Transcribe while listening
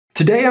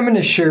Today, I'm going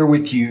to share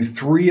with you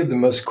 3 of the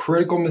most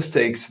critical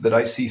mistakes that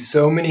I see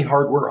so many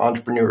hardware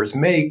entrepreneurs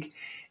make.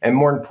 And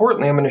more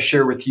importantly, I'm going to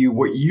share with you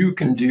what you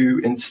can do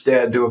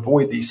instead to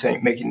avoid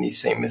making these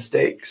same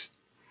mistakes.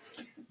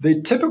 The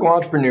typical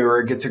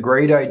entrepreneur gets a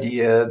great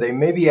idea. They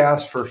maybe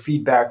ask for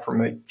feedback from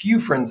a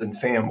few friends and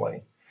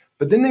family,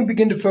 but then they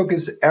begin to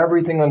focus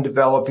everything on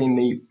developing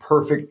the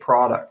perfect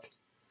product.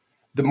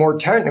 The more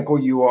technical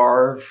you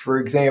are, for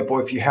example,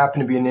 if you happen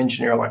to be an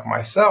engineer like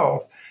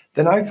myself,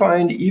 then I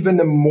find even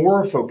the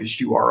more focused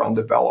you are on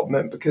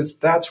development because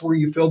that's where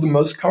you feel the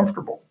most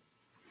comfortable.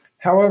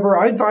 However,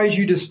 I advise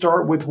you to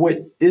start with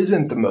what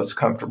isn't the most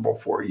comfortable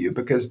for you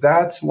because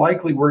that's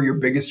likely where your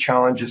biggest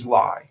challenges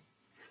lie.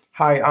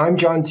 Hi, I'm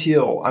John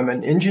Teal. I'm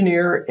an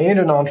engineer and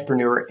an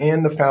entrepreneur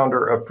and the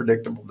founder of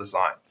Predictable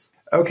Designs.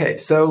 Okay,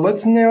 so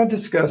let's now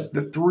discuss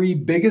the 3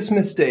 biggest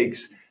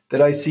mistakes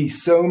that I see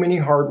so many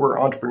hardware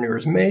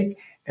entrepreneurs make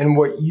and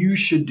what you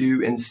should do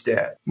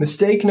instead.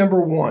 Mistake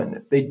number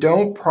 1, they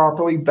don't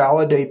properly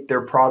validate their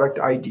product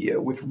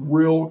idea with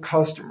real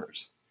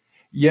customers.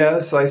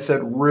 Yes, I said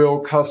real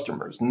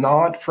customers,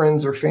 not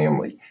friends or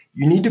family.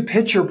 You need to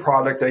pitch your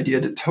product idea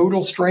to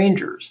total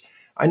strangers.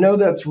 I know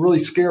that's really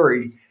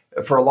scary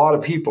for a lot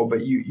of people,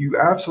 but you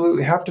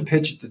absolutely have to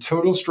pitch it to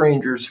total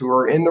strangers who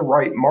are in the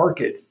right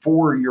market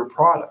for your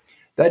product.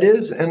 That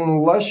is,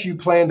 unless you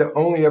plan to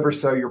only ever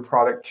sell your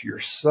product to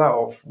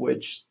yourself,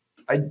 which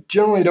I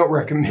generally don't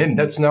recommend.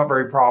 That's not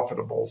very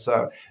profitable.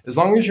 So as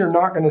long as you're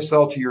not going to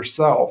sell to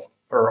yourself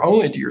or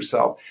only to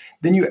yourself,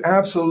 then you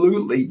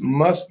absolutely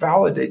must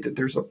validate that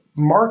there's a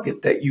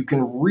market that you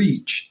can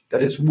reach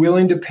that is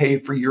willing to pay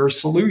for your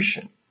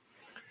solution.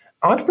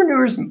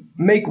 Entrepreneurs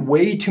make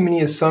way too many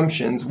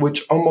assumptions,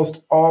 which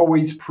almost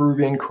always prove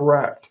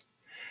incorrect.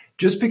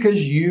 Just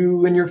because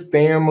you and your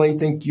family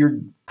think your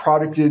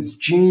product is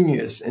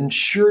genius and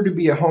sure to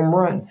be a home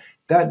run,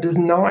 that does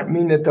not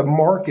mean that the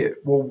market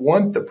will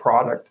want the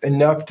product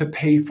enough to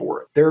pay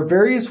for it. There are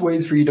various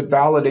ways for you to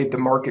validate the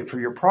market for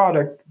your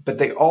product, but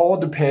they all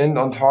depend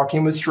on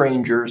talking with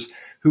strangers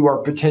who are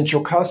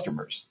potential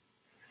customers.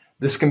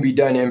 This can be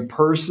done in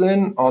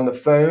person, on the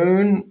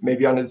phone,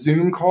 maybe on a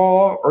Zoom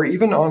call, or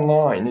even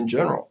online in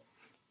general.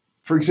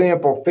 For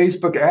example,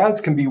 Facebook ads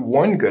can be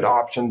one good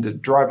option to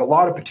drive a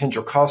lot of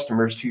potential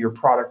customers to your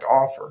product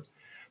offer.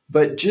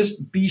 But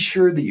just be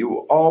sure that you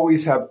will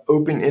always have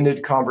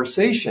open-ended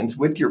conversations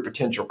with your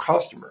potential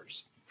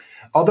customers.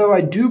 Although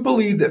I do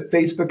believe that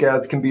Facebook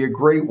ads can be a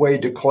great way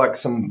to collect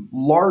some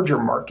larger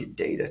market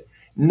data,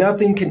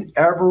 nothing can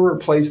ever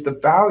replace the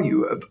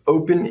value of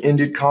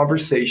open-ended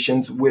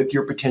conversations with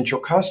your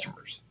potential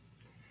customers.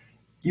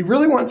 You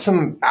really want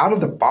some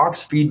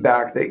out-of-the-box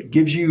feedback that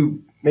gives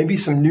you maybe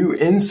some new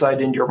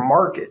insight into your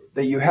market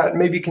that you hadn't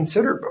maybe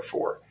considered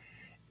before.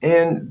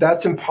 And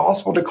that's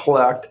impossible to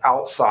collect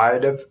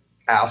outside of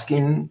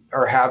asking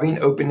or having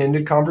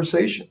open-ended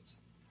conversations.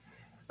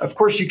 Of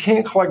course, you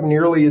can't collect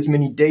nearly as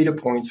many data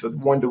points with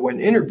one-to-one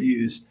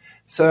interviews,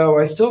 so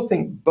I still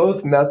think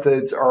both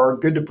methods are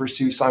good to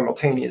pursue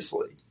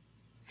simultaneously.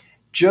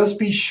 Just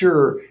be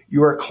sure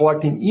you are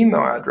collecting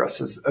email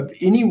addresses of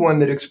anyone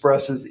that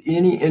expresses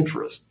any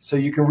interest so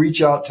you can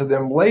reach out to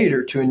them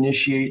later to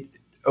initiate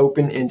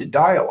open-ended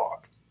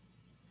dialogue.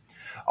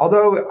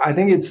 Although I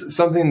think it's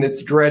something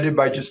that's dreaded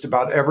by just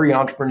about every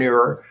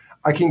entrepreneur,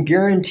 I can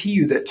guarantee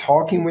you that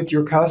talking with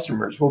your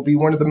customers will be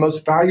one of the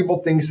most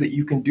valuable things that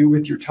you can do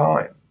with your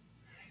time.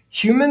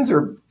 Humans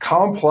are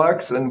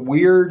complex and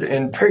weird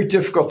and very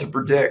difficult to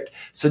predict,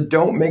 so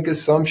don't make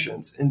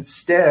assumptions.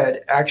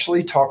 Instead,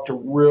 actually talk to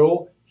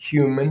real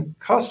human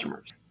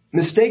customers.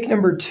 Mistake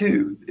number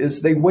 2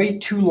 is they wait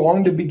too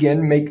long to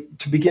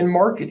begin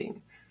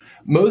marketing.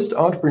 Most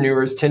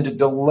entrepreneurs tend to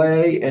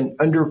delay and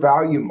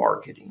undervalue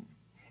marketing.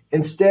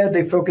 Instead,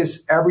 they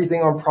focus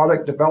everything on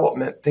product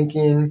development,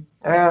 thinking,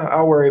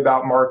 I'll worry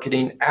about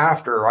marketing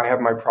after I have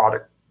my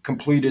product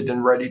completed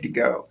and ready to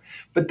go.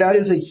 But that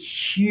is a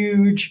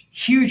huge,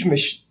 huge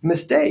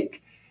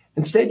mistake.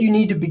 Instead, you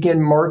need to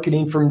begin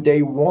marketing from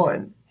day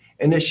 1,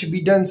 and it should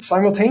be done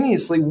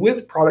simultaneously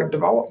with product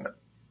development.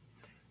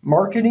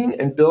 Marketing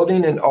and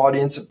building an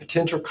audience of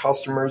potential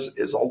customers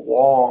is a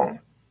long,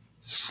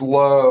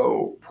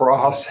 slow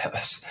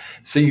process,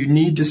 so you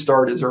need to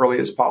start as early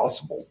as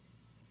possible.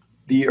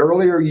 The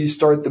earlier you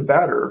start, the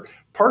better,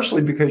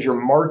 partially because your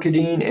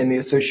marketing and the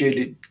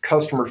associated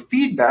customer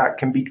feedback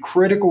can be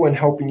critical in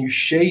helping you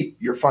shape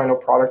your final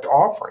product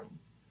offering.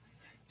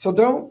 So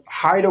don't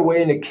hide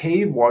away in a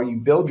cave while you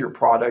build your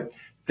product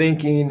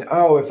thinking,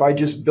 if I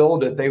just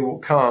build it, they will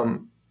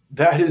come.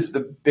 That is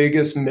the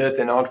biggest myth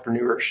in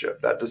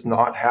entrepreneurship. That does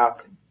not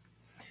happen.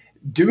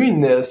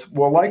 Doing this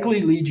will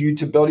likely lead you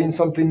to building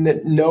something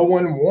that no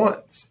one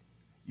wants.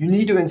 You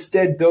need to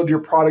instead build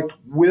your product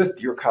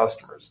with your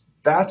customers.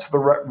 That's the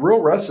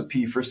real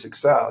recipe for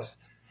success.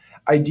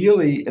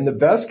 Ideally, in the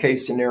best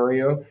case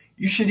scenario,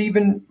 you should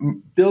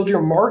even build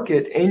your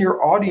market and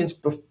your audience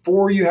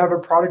before you have a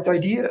product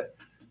idea.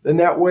 Then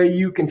that way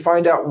you can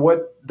find out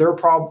what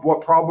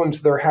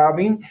problems they're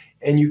having,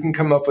 and you can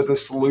come up with a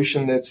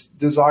solution that's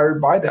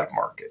desired by that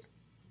market.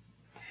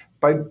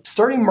 By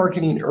starting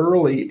marketing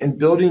early and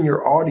building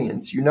your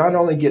audience, you not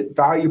only get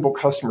valuable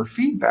customer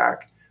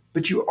feedback,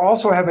 but you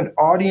also have an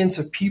audience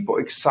of people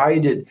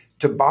excited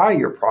to buy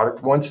your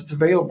product once it's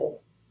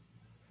available.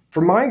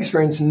 From my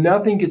experience,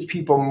 nothing gets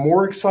people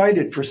more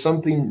excited for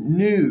something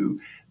new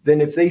than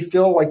if they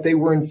feel like they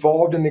were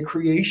involved in the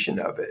creation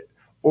of it,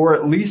 or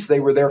at least they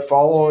were there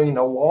following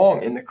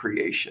along in the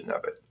creation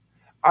of it.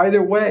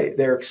 Either way,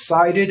 they're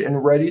excited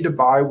and ready to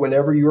buy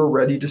whenever you're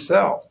ready to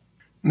sell.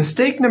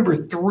 Mistake number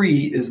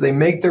 3 is they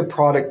make their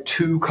product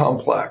too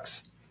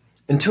complex.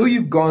 Until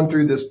you've gone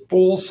through this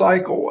full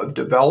cycle of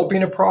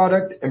developing a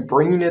product and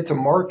bringing it to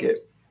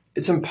market,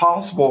 it's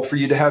impossible for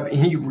you to have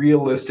any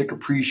realistic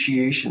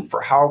appreciation for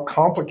how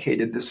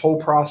complicated this whole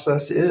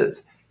process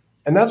is.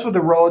 And that's with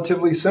a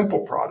relatively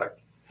simple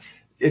product.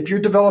 If you're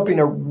developing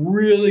a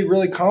really,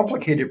 really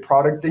complicated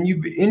product, then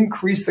you've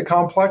increased the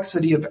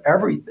complexity of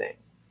everything.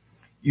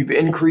 You've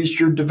increased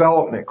your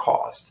development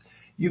cost.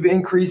 You've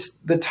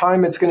increased the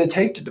time it's going to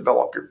take to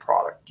develop your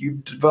product.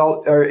 You've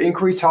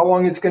increased how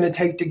long it's going to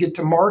take to get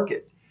to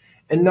market.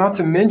 And not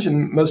to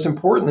mention, most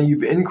importantly,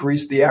 you've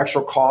increased the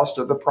actual cost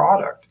of the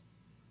product.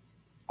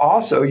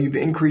 Also, you've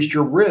increased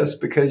your risk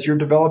because you're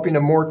developing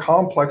a more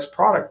complex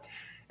product,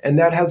 and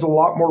that has a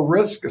lot more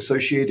risk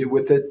associated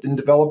with it than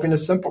developing a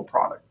simple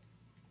product.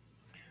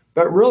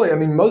 But really,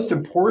 most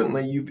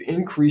importantly, you've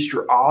increased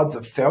your odds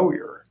of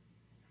failure.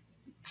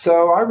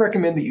 So I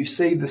recommend that you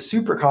save the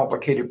super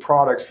complicated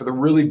products for the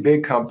really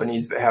big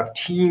companies that have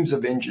teams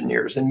of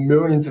engineers and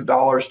millions of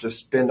dollars to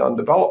spend on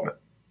development.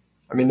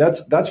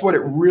 That's what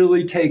it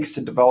really takes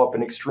to develop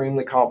an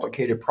extremely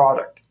complicated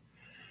product.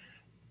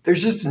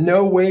 There's just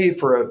no way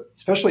for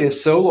especially a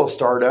solo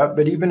startup,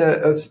 but even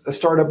a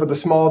startup with a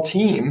small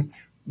team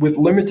with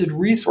limited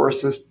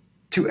resources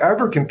to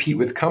ever compete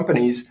with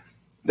companies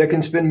that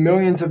can spend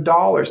millions of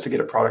dollars to get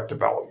a product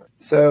development.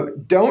 So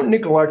don't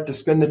neglect to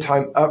spend the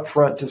time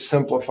upfront to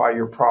simplify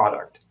your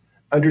product.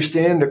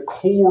 Understand the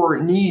core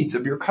needs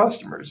of your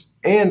customers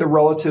and the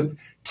relative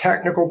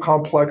technical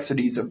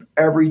complexities of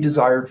every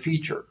desired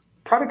feature.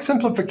 Product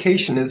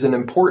simplification is an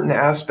important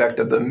aspect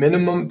of the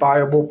minimum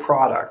viable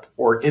product,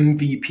 or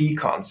MVP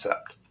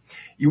concept.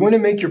 You want to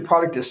make your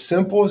product as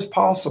simple as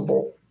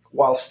possible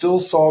while still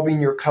solving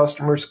your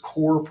customer's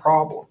core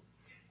problem.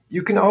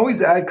 You can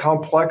always add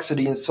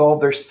complexity and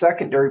solve their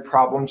secondary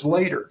problems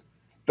later,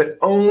 but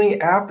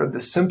only after the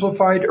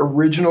simplified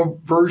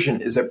original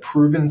version is a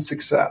proven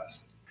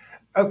success.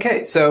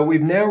 Okay, so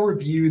we've now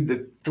reviewed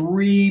the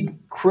 3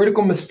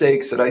 critical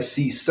mistakes that I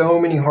see so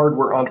many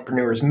hardware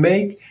entrepreneurs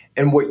make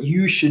and what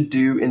you should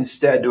do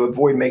instead to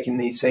avoid making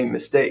these same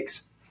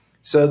mistakes.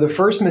 So the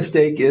first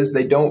mistake is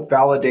they don't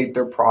validate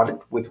their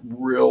product with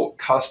real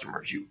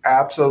customers. You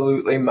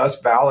absolutely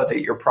must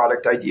validate your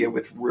product idea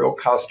with real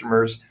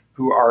customers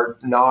who are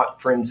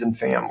not friends and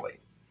family.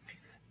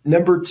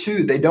 Number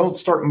 2, they don't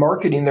start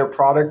marketing their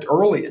product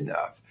early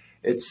enough.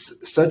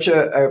 It's such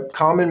a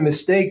common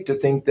mistake to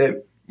think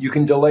that you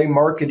can delay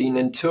marketing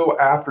until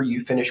after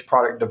you finish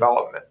product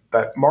development.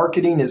 But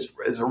marketing is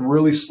a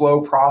really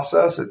slow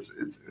process.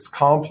 It's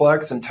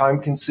complex and time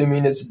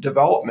consuming as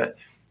development.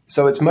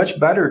 So it's much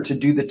better to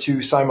do the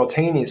 2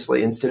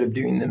 simultaneously instead of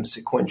doing them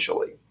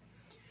sequentially.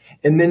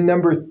 And then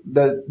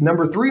the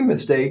number 3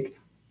 mistake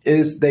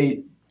is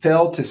they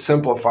fail to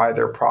simplify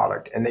their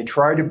product and they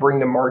try to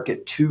bring to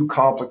market too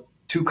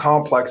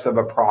complex of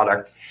a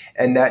product.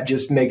 And that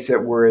just makes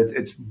it where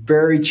it's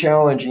very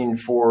challenging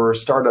for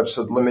startups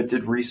with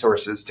limited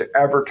resources to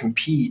ever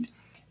compete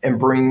and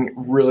bring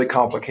really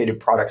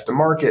complicated products to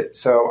market.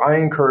 So I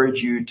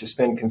encourage you to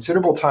spend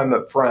considerable time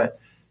up front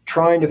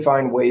trying to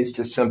find ways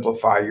to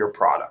simplify your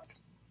product.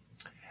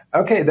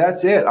 Okay,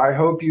 that's it. I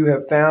hope you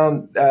have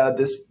found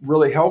this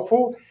really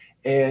helpful.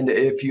 And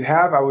if you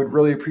have, I would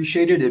really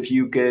appreciate it if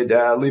you could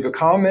leave a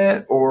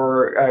comment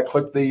or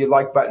click the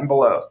like button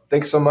below.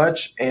 Thanks so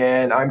much.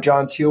 And I'm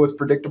John Teal with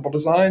Predictable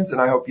Designs,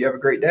 and I hope you have a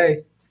great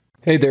day.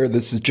 Hey there,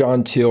 this is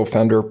John Teal,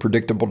 founder of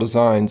Predictable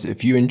Designs.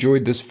 If you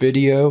enjoyed this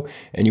video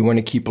and you want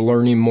to keep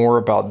learning more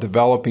about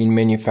developing,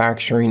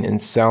 manufacturing,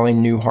 and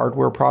selling new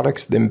hardware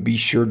products, then be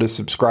sure to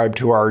subscribe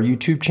to our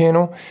YouTube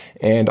channel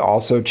and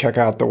also check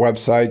out the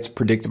websites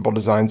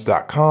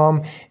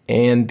predictabledesigns.com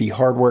and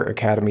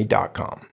thehardwareacademy.com.